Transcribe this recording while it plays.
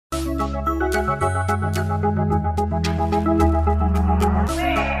When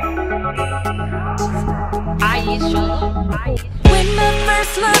I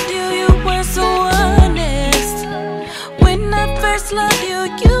first loved you, you were so honest. When I first loved you,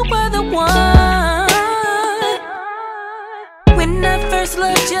 you were the one. When I first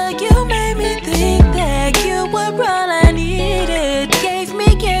loved you, you made me think that you were all I needed. Gave me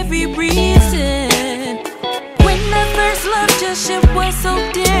every reason. When I first loved you, shit was so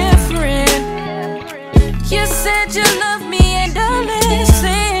different. You said you loved me and I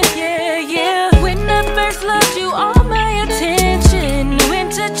listened, yeah, yeah. When I first loved you, all my attention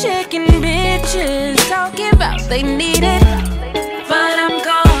went to chicken bitches, talking about they need it. But I'm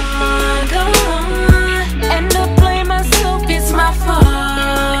gone, gone, and to blame myself, it's my fault.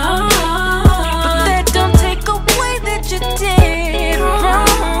 But that don't take away that you did wrong.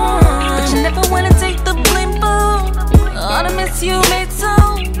 But you never wanna take the blame for all the mess you made, so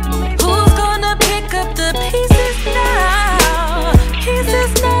who's gonna pick up the pieces now?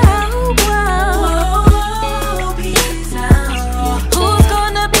 Pieces now, whoa, pieces now. Who's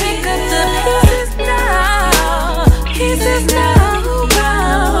gonna pick up the pieces now? Pieces now,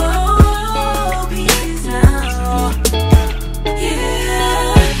 whoa, pieces now.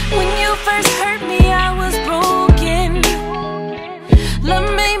 Yeah. When you first hurt me, I was broken. Love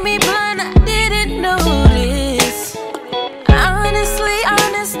made me blind, I didn't notice. Honestly,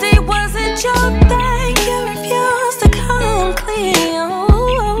 honesty wasn't your thing. You refused to come clean.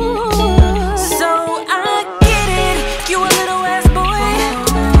 So I get it, you a little ass boy.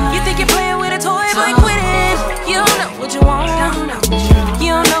 You think you're playing with a toy, but quit it. You don't know what you want. You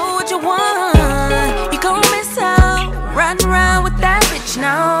don't know what you want. You gon' miss out, riding around with that bitch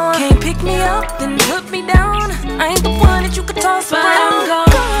now. Can't pick me up, then put me down. I ain't the one that you could toss around. But I'm gone.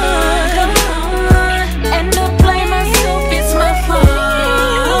 And to blame myself, it's my fault.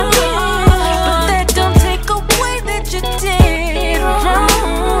 But that don't take away that you did wrong.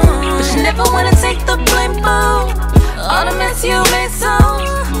 But you never wanna take the blame for all the mess you made, so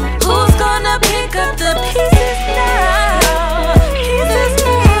who's gonna pick up the pieces now? Pieces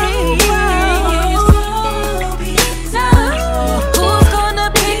now. Who's gonna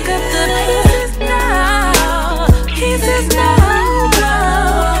pick up the pieces now? Pieces now.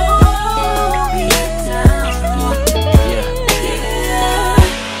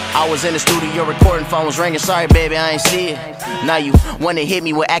 I was in the studio recording, phone was ringing. Sorry, baby, I ain't see it. Now you wanna hit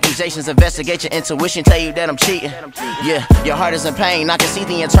me with accusations, investigate your intuition, tell you that I'm cheating. Yeah, your heart is in pain, I can see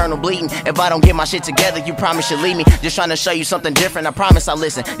the internal bleeding. If I don't get my shit together, you promise you'll leave me. Just trying to show you something different, I promise I'll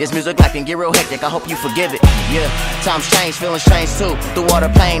listen. This music life can get real hectic, I hope you forgive it. Yeah, times change, feelings change too. Through all the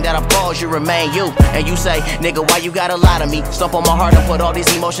pain that I've caused, you remain you. And you say, nigga, why you gotta lie to me? Stomp on my heart and put all these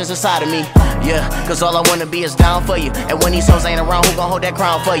emotions inside of me. Yeah, cause all I wanna be is down for you. And when these hoes ain't around, who gon' hold that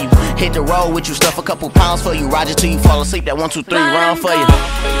crown for you? Hit the road with you, stuff a couple pounds for you. Roger till you fall asleep, that 1, 2, 3 round for you.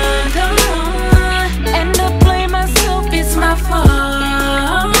 And to blame myself, it's my fault.